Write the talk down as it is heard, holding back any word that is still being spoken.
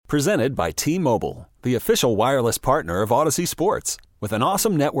Presented by T-Mobile, the official wireless partner of Odyssey Sports. With an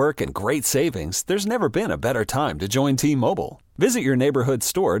awesome network and great savings, there's never been a better time to join T-Mobile. Visit your neighborhood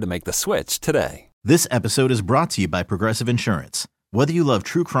store to make the switch today. This episode is brought to you by Progressive Insurance. Whether you love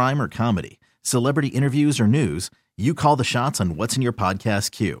true crime or comedy, celebrity interviews or news, you call the shots on what's in your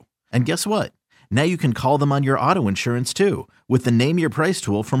podcast queue. And guess what? Now you can call them on your auto insurance too with the Name Your Price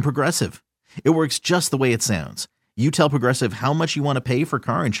tool from Progressive. It works just the way it sounds. You tell Progressive how much you want to pay for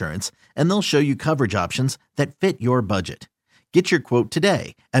car insurance, and they'll show you coverage options that fit your budget. Get your quote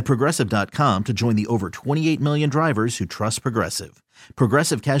today at Progressive.com to join the over 28 million drivers who trust Progressive.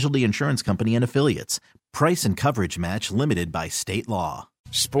 Progressive Casualty Insurance Company and Affiliates. Price and coverage match limited by state law.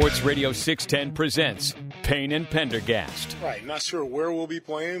 Sports Radio 610 presents Payne and Pendergast. Right, not sure where we'll be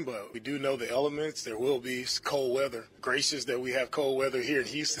playing, but we do know the elements. There will be cold weather. Gracious that we have cold weather here in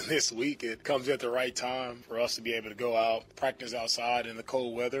Houston this week. It comes at the right time for us to be able to go out, practice outside in the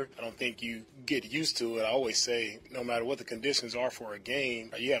cold weather. I don't think you get used to it. I always say, no matter what the conditions are for a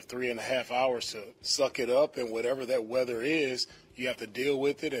game, you have 3.5 hours to suck it up, and whatever that weather is, you have to deal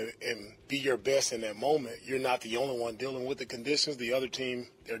with it and be your best in that moment. You're not the only one dealing with the conditions. The other team,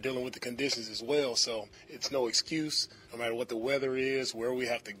 they're dealing with the conditions as well. So it's no excuse, no matter what the weather is, where we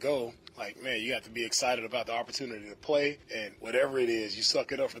have to go. Like, man, you have to be excited about the opportunity to play. And whatever it is, you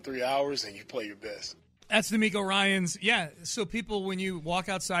suck it up for 3 hours and you play your best. That's D'Amico Ryans. Yeah, so people, when you walk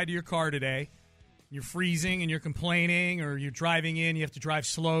outside of your car today, you're freezing and you're complaining, or you're driving in, you have to drive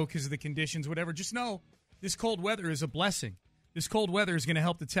slow because of the conditions, whatever, just know this cold weather is a blessing. This cold weather is going to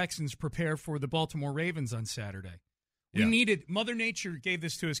help the Texans prepare for the Baltimore Ravens on Saturday. We needed – Mother Nature gave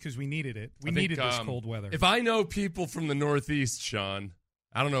this to us because we needed it. We needed this cold weather. If I know people from the Northeast, Sean,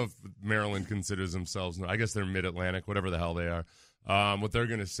 I don't know if Maryland considers themselves – I guess they're mid-Atlantic, whatever the hell they are. What they're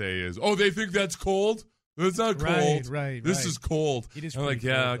going to say is, oh, they think that's cold? It's not cold. Right. This is cold. It is I'm like, cold,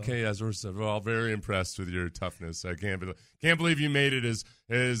 yeah, okay, yes, we're all very impressed with your toughness. I can't believe you made it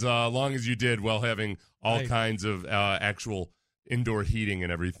as long as you did while having all kinds of actual – indoor heating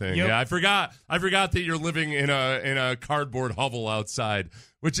and everything. Yep. Yeah, I forgot that you're living in a cardboard hovel outside,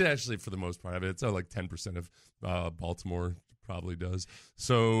 which actually, for the most part of it's like 10% of Baltimore probably does.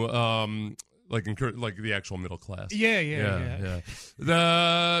 So, like the actual middle class. Yeah.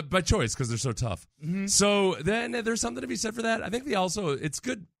 By choice, because they're so tough. Mm-hmm. So then there's something to be said for that. I think it's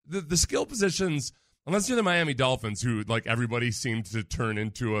good. The skill positions, unless you're the Miami Dolphins, who like everybody seemed to turn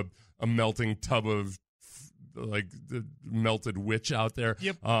into a melting tub of like the melted witch out there,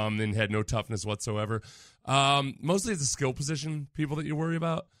 and had no toughness whatsoever. Mostly it's the skill position people that you worry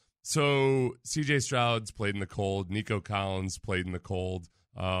about. So C.J. Stroud's played in the cold. Nico Collins played in the cold.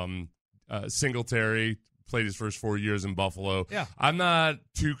 Singletary played his first 4 years in Buffalo. Yeah. I'm not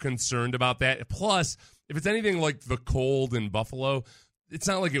too concerned about that. Plus, if it's anything like the cold in Buffalo, it's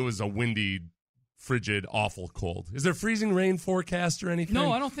not like it was a windy, frigid, awful cold. Is there freezing rain forecast or anything?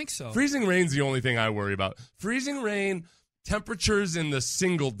 No, I don't think so. Freezing rain's the only thing I worry about. Freezing rain, temperatures in the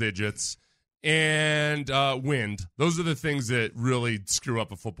single digits, and wind. Those are the things that really screw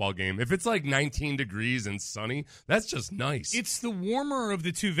up a football game. If it's like 19 degrees and sunny, that's just nice. It's the warmer of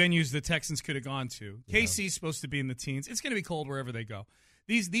the two venues the Texans could have gone to. KC's supposed to be in the teens. It's going to be cold wherever they go.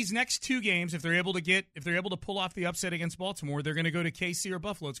 These next two games, if they're able to pull off the upset against Baltimore, they're going to go to KC or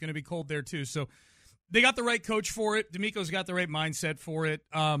Buffalo. It's going to be cold there too. So they got the right coach for it. D'Amico's got the right mindset for it.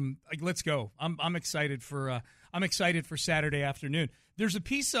 Let's go. I'm excited for Saturday afternoon. There's a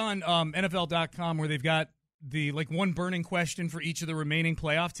piece on NFL.com where they've got the one burning question for each of the remaining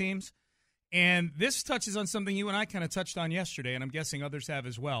playoff teams, and this touches on something you and I kind of touched on yesterday, and I'm guessing others have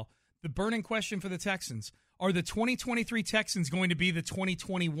as well. The burning question for the Texans: are the 2023 Texans going to be the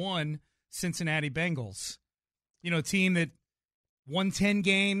 2021 Cincinnati Bengals? You know, a team that won 10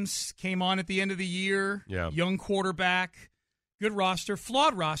 games, came on at the end of the year, young quarterback, good roster,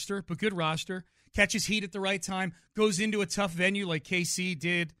 flawed roster, but good roster, catches heat at the right time, goes into a tough venue like KC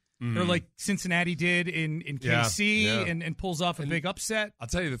did, or like Cincinnati did in KC, and pulls off a big upset. I'll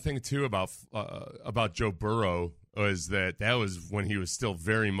tell you the thing, too, about Joe Burrow was that was when he was still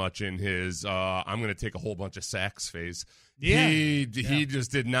very much in his I'm going to take a whole bunch of sacks phase. Yeah. He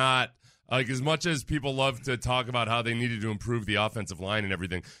just did not. Like, as much as people love to talk about how they needed to improve the offensive line and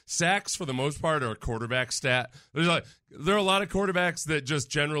everything, sacks, for the most part, are a quarterback stat. There are a lot of quarterbacks that just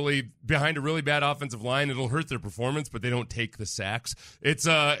generally, behind a really bad offensive line, it'll hurt their performance, but they don't take the sacks. It's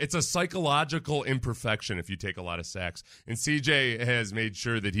a psychological imperfection if you take a lot of sacks. And CJ has made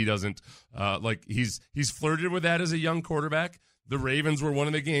sure that he doesn't, he's flirted with that as a young quarterback. The Ravens were one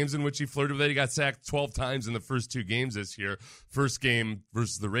of the games in which he flirted with that. He got sacked 12 times in the first two games this year. First game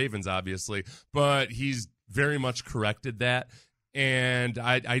versus the Ravens, obviously. But he's very much corrected that. And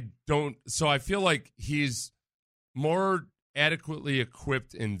I don't. So I feel like he's more adequately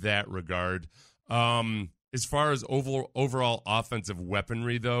equipped in that regard. As far as overall offensive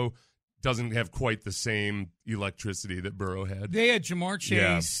weaponry, though, doesn't have quite the same electricity that Burrow had. They had Jamar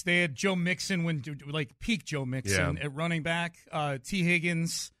Chase. Yeah. They had Joe Mixon peak Joe Mixon at running back. T.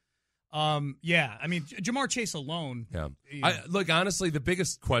 Higgins. I mean, Jamar Chase alone. Yeah. Look, honestly, the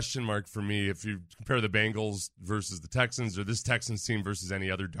biggest question mark for me, if you compare the Bengals versus the Texans or this Texans team versus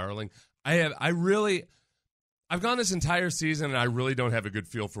any other darling, I've gone this entire season and I really don't have a good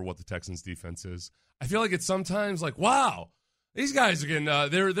feel for what the Texans defense is. I feel like it's sometimes like, wow, these guys are getting,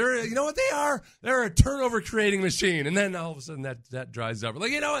 they're you know what they are? They're a turnover creating machine. And then all of a sudden that dries up.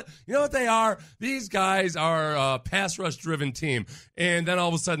 Like, you know what they are? These guys are a pass rush driven team. And then all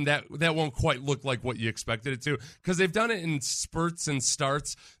of a sudden that won't quite look like what you expected it to, because they've done it in spurts and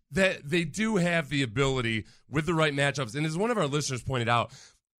starts, that they do have the ability with the right matchups. And as one of our listeners pointed out,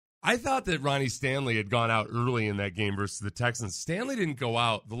 I thought that Ronnie Stanley had gone out early in that game versus the Texans. Stanley didn't go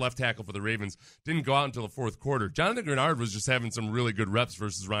out, the left tackle for the Ravens, didn't go out until the fourth quarter. Jonathan Grenard was just having some really good reps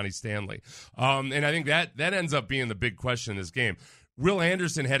versus Ronnie Stanley. And I think that ends up being the big question in this game. Will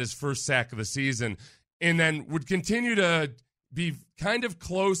Anderson had his first sack of the season and then would continue to be kind of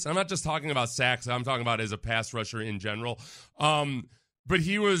close. I'm not just talking about sacks. I'm talking about as a pass rusher in general. But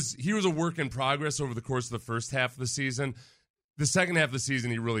he was a work in progress over the course of the first half of the season. The second half of the season,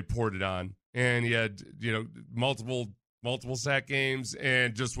 he really poured it on, and he had multiple sack games,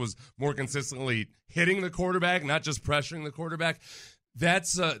 and just was more consistently hitting the quarterback, not just pressuring the quarterback.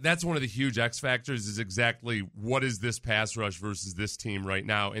 That's one of the huge X factors. Is exactly what is this pass rush versus this team right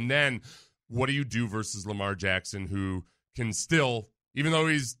now, and then what do you do versus Lamar Jackson, who can still, even though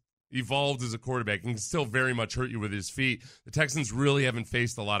he's evolved as a quarterback, and can still very much hurt you with his feet. The Texans really haven't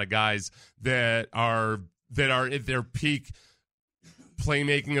faced a lot of guys that are at their peak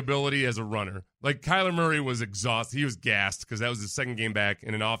playmaking ability as a runner. Like Kyler Murray was exhausted. He was gassed because that was his second game back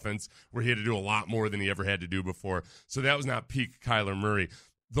in an offense where he had to do a lot more than he ever had to do before. So that was not peak Kyler Murray.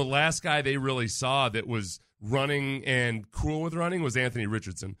 The last guy they really saw that was running and cool with running was Anthony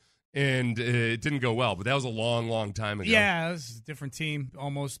Richardson. And it didn't go well, but that was a long, long time ago. Yeah, it was a different team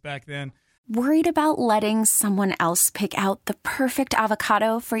almost back then. Worried about letting someone else pick out the perfect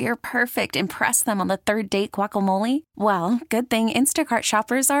avocado for your perfect impress them on the third date guacamole? Well, good thing Instacart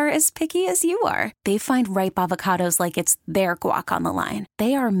shoppers are as picky as you are. They find ripe avocados like it's their guac on the line.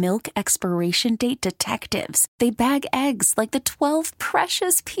 They are milk expiration date detectives. They bag eggs like the 12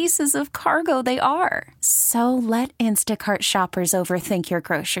 precious pieces of cargo they are. So let Instacart shoppers overthink your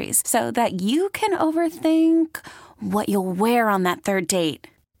groceries so that you can overthink what you'll wear on that third date.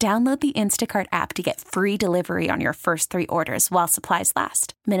 Download the Instacart app to get free delivery on your first 3 orders while supplies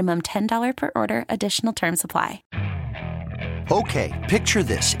last. Minimum $10 per order. Additional terms apply. Okay, picture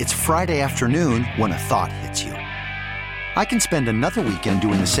this. It's Friday afternoon when a thought hits you. I can spend another weekend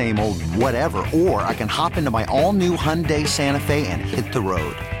doing the same old whatever, or I can hop into my all-new Hyundai Santa Fe and hit the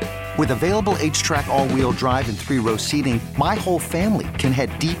road. With available H-Track all-wheel drive and 3-row seating, my whole family can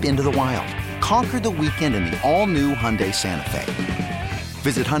head deep into the wild. Conquer the weekend in the all-new Hyundai Santa Fe.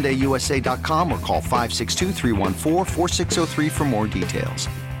 Visit HyundaiUSA.com or call 562-314-4603 for more details.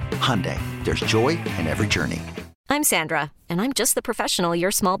 Hyundai, there's joy in every journey. I'm Sandra, and I'm just the professional your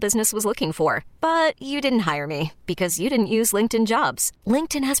small business was looking for. But you didn't hire me because you didn't use LinkedIn Jobs.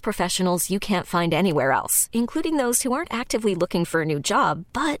 LinkedIn has professionals you can't find anywhere else, including those who aren't actively looking for a new job,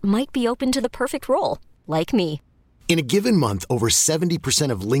 but might be open to the perfect role, like me. In a given month, over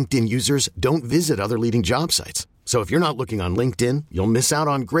 70% of LinkedIn users don't visit other leading job sites. So if you're not looking on LinkedIn, you'll miss out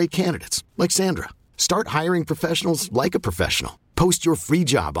on great candidates like Sandra. Start hiring professionals like a professional. Post your free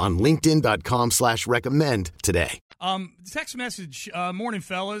job on linkedin.com/recommend today. Text message, morning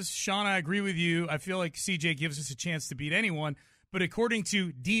fellas. Sean, I agree with you. I feel like CJ gives us a chance to beat anyone. But according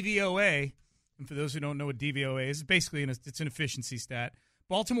to DVOA, and for those who don't know what DVOA is, basically it's an efficiency stat.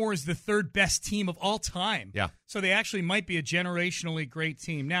 Baltimore is the third best team of all time. Yeah. So they actually might be a generationally great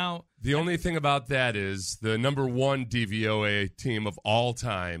team. Now, the only thing about that is the number one DVOA team of all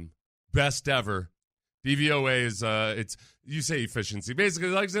time, best ever. DVOA is you say efficiency. Basically,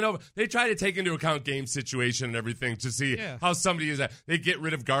 like they try to take into account game situation and everything to see how somebody is at. They get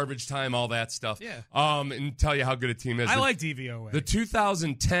rid of garbage time, all that stuff. Yeah. And tell you how good a team is. I like DVOA. The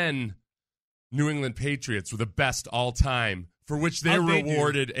 2010 New England Patriots were the best all time for which they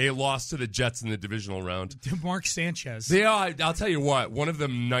rewarded a loss to the Jets in the divisional round. Mark Sanchez. I'll tell you what, one of the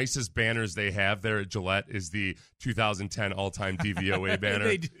nicest banners they have there at Gillette is the 2010 all-time DVOA banner.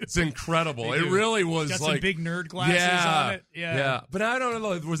 It's incredible. It really was got like some big nerd glasses on it. Yeah. But I don't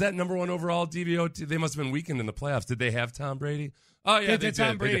know. Was that number 1 overall DVO? They must have been weakened in the playoffs. Did they have Tom Brady? Oh yeah, they did.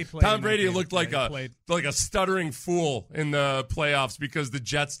 Tom Brady played. Tom Brady looked like a stuttering fool in the playoffs because the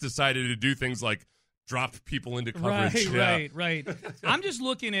Jets decided to do things like drop people into coverage. Right. I'm just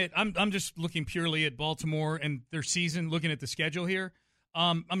looking purely at Baltimore and their season, looking at the schedule here.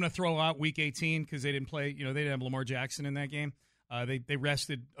 I'm going to throw out Week 18 because they didn't play. They didn't have Lamar Jackson in that game. They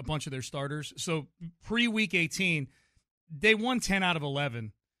rested a bunch of their starters. So pre-Week 18, they won 10 out of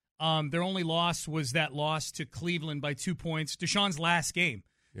 11. Their only loss was that loss to Cleveland by 2 points. Deshaun's last game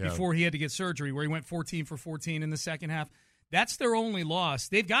before he had to get surgery, where he went 14 for 14 in the second half. That's their only loss.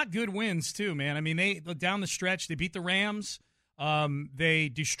 They've got good wins too, man. I mean, they down the stretch, they beat the Rams. They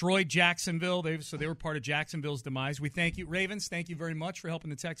destroyed Jacksonville. So they were part of Jacksonville's demise. We thank you, Ravens. Thank you very much for helping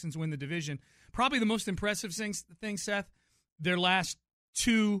the Texans win the division. Probably the most impressive thing, Seth, their last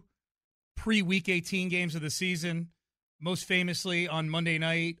 2 pre-Week 18 games of the season. Most famously, on Monday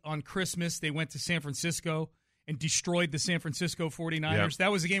night, on Christmas, they went to San Francisco and destroyed the San Francisco 49ers. Yep.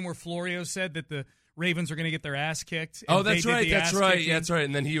 That was a game where Florio said that the Ravens are going to get their ass kicked. Oh, that's right. That's right.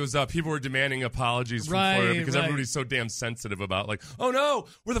 And then he was people were demanding apologies from Florida because everybody's so damn sensitive about oh no,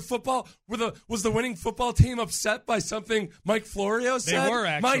 was the winning football team upset by something Mike Florio said? They were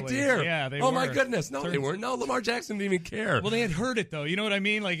actually. My dear. Yeah, they were. Oh my goodness. No, they weren't. No, Lamar Jackson didn't even care. Well, they had heard it though. You know what I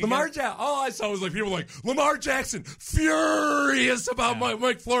mean? Like Lamar Jackson. All I saw was people Lamar Jackson furious about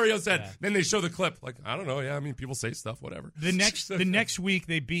Mike Florio said. Yeah. Then they show the clip. I don't know. Yeah, I mean, people say stuff. Whatever. The next week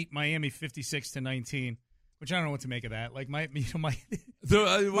they beat Miami 56-19. Which I don't know what to make of that. Miami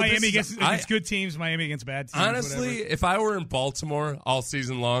against good teams, Miami against bad teams. Honestly, if I were in Baltimore all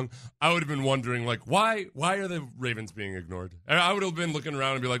season long, I would have been wondering, why are the Ravens being ignored? I would have been looking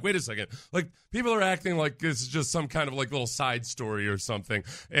around and be like, wait a second. People are acting like this is just some kind of little side story or something.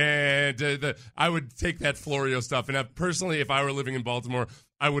 And I would take that Florio stuff. And personally, if I were living in Baltimore,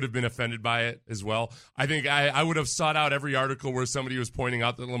 I would have been offended by it as well. I think I would have sought out every article where somebody was pointing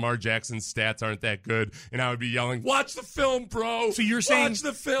out that Lamar Jackson's stats aren't that good, and I would be yelling, "Watch the film, bro!" So you're saying watch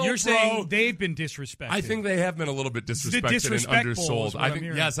the film, you're saying they've been disrespected. I think they have been a little bit disrespected and undersold. I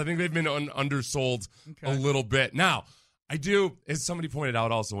think they've been undersold a little bit. Now, I do, as somebody pointed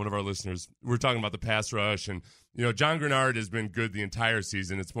out, also one of our listeners, we're talking about the pass rush, and John Grenard has been good the entire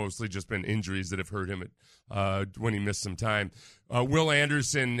season. It's mostly just been injuries that have hurt him when he missed some time. Will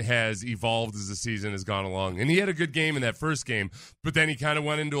Anderson has evolved as the season has gone along, and he had a good game in that first game, but then he kind of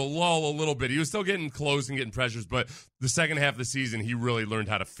went into a lull a little bit. He was still getting close and getting pressures, but the second half of the season, he really learned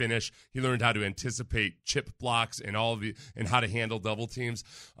how to finish. He learned how to anticipate chip blocks and and how to handle double teams.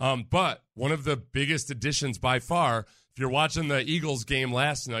 But one of the biggest additions by far, if you're watching the Eagles game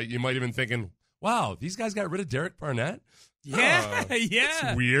last night, you might have been thinking, wow, these guys got rid of Derek Barnett? Yeah.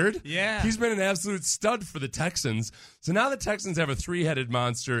 It's weird. Yeah. He's been an absolute stud for the Texans. So now the Texans have a 3-headed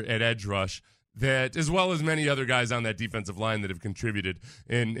monster at edge rush that, as well as many other guys on that defensive line that have contributed,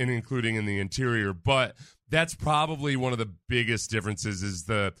 and including in the interior. But that's probably one of the biggest differences is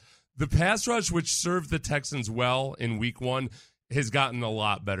the pass rush, which served the Texans well in week 1, has gotten a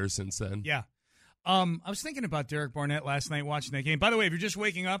lot better since then. Yeah. I was thinking about Derek Barnett last night watching that game. By the way, if you're just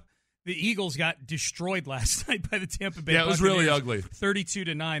waking up, the Eagles got destroyed last night by the Tampa Bay Buccaneers. Yeah, it was really ugly.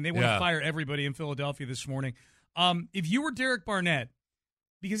 32-9. They want to fire everybody in Philadelphia this morning. If you were Derek Barnett,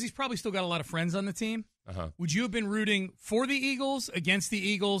 because he's probably still got a lot of friends on the team, would you have been rooting for the Eagles, against the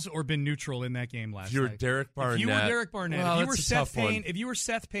Eagles, or been neutral in that game last night? If you were Derek Barnett. Well, if you were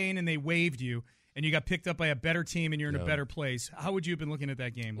Seth Payne and they waived you, and you got picked up by a better team and you're in a better place, how would you have been looking at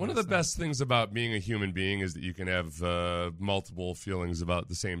that game? One of the best things about being a human being is that you can have multiple feelings about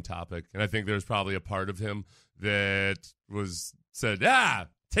the same topic. And I think there's probably a part of him that said,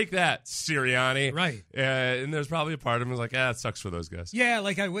 take that, Sirianni. Right. And there's probably a part of him who's like, it sucks for those guys. Yeah,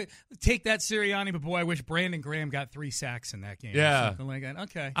 take that, Sirianni, but boy, I wish Brandon Graham got 3 sacks in that game. Yeah. Or something like that.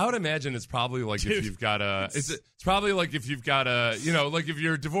 Okay. I would imagine it's probably like if you've got it's probably like if you've got like if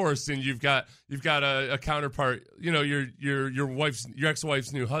you're divorced and you've got a counterpart, your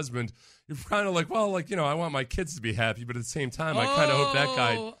ex-wife's new husband, you're kind of like, well, I want my kids to be happy, but at the same time, I kind of hope that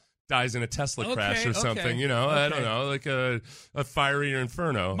guy dies in a Tesla crash or something. You know, I don't know, like a fiery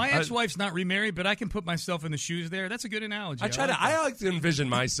inferno. My ex-wife's not remarried, but I can put myself in the shoes there. That's a good analogy. I like to envision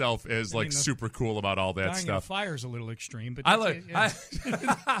myself as super cool about all that dying stuff. In a fire is a little extreme, but I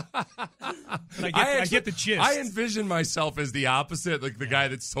get the gist. I envision myself as the opposite, like the guy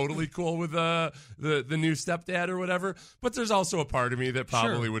that's totally cool with the new stepdad or whatever. But there's also a part of me that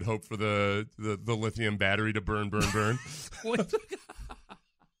probably would hope for the lithium battery to burn.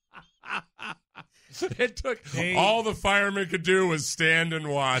 It took all the firemen could do was stand and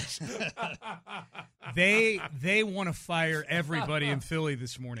watch. They want to fire everybody in Philly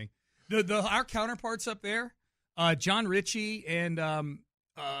this morning. Our counterparts up there, John Ritchie and Joe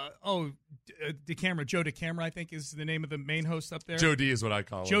DeCamera, I think is the name of the main host up there. Joe D is what I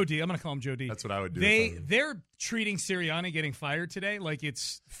call him. Joe D. I'm going to call him Joe D. That's what I would do. They're treating Sirianni getting fired today like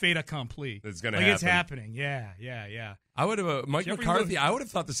it's fait accompli. It's going to happen. It's happening. Yeah. I would have Mike McCarthy. I would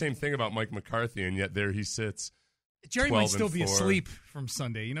have thought the same thing about Mike McCarthy, and yet there he sits. Jerry might still be asleep from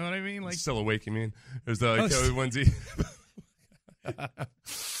Sunday. You know what I mean? Like still awake. You mean? There's the ones he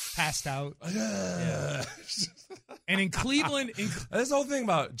passed out. Yeah. And in Cleveland, that's the whole thing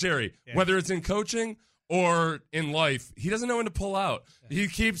about Jerry. Yeah. Whether it's in coaching or in life, he doesn't know when to pull out. Yeah. He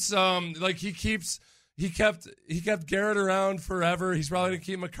keeps He kept Garrett around forever. He's probably going to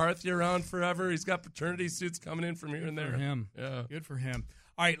keep McCarthy around forever. He's got paternity suits coming in from here and there. Good for him. Yeah. Good for him.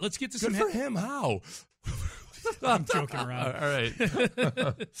 All right, let's get to some... Good for him? How? I'm joking around. All right.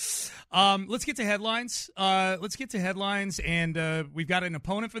 Let's get to headlines. And we've got an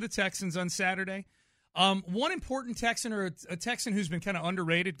opponent for the Texans on Saturday. One important Texan, or a Texan who's been kind of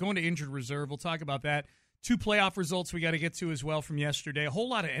underrated, going to injured reserve. We'll talk about that. 2 playoff results we got to get to as well from yesterday. A whole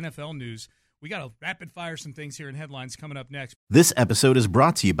lot of NFL news. We got to rapid fire some things here in headlines coming up next. This episode is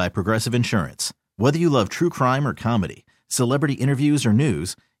brought to you by Progressive Insurance. Whether you love true crime or comedy, celebrity interviews or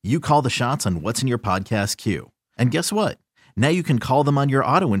news, you call the shots on what's in your podcast queue. And guess what? Now you can call them on your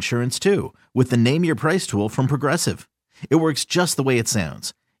auto insurance too with the Name Your Price tool from Progressive. It works just the way it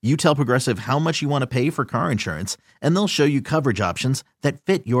sounds. You tell Progressive how much you want to pay for car insurance, and they'll show you coverage options that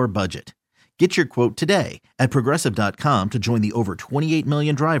fit your budget. Get your quote today at Progressive.com to join the over 28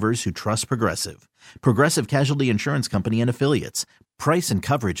 million drivers who trust Progressive. Progressive Casualty Insurance Company and Affiliates. Price and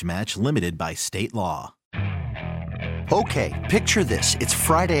coverage match limited by state law. Okay, picture this. It's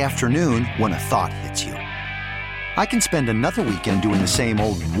Friday afternoon when a thought hits you. I can spend another weekend doing the same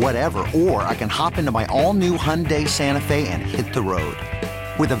old whatever, or I can hop into my all-new Hyundai Santa Fe and hit the road.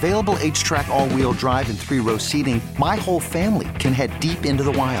 With available H-Track all-wheel drive and 3-row seating, my whole family can head deep into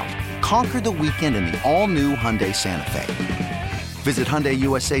the wild. Conquer the weekend in the all-new Hyundai Santa Fe. Visit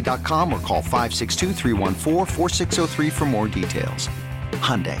HyundaiUSA.com or call 562-314-4603 for more details.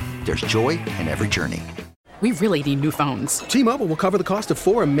 Hyundai, there's joy in every journey. We really need new phones. T-Mobile will cover the cost of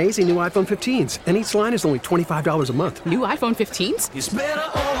 4 amazing new iPhone 15s, and each line is only $25 a month. New iPhone 15s? It's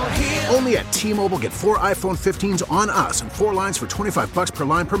better over here. Only at T-Mobile, get 4 iPhone 15s on us and 4 lines for $25 per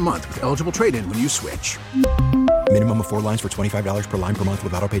line per month with eligible trade-in when you switch. Minimum of 4 lines for $25 per line per month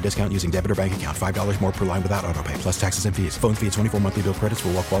with autopay discount using debit or bank account. $5 more per line without autopay, plus taxes and fees. Phone fee at 24 monthly bill credits for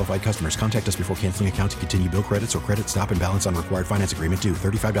well-qualified customers. Contact us before canceling account to continue bill credits or credit stop and balance on required finance agreement due.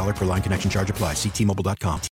 $35 per line connection charge applies. See T-Mobile.com.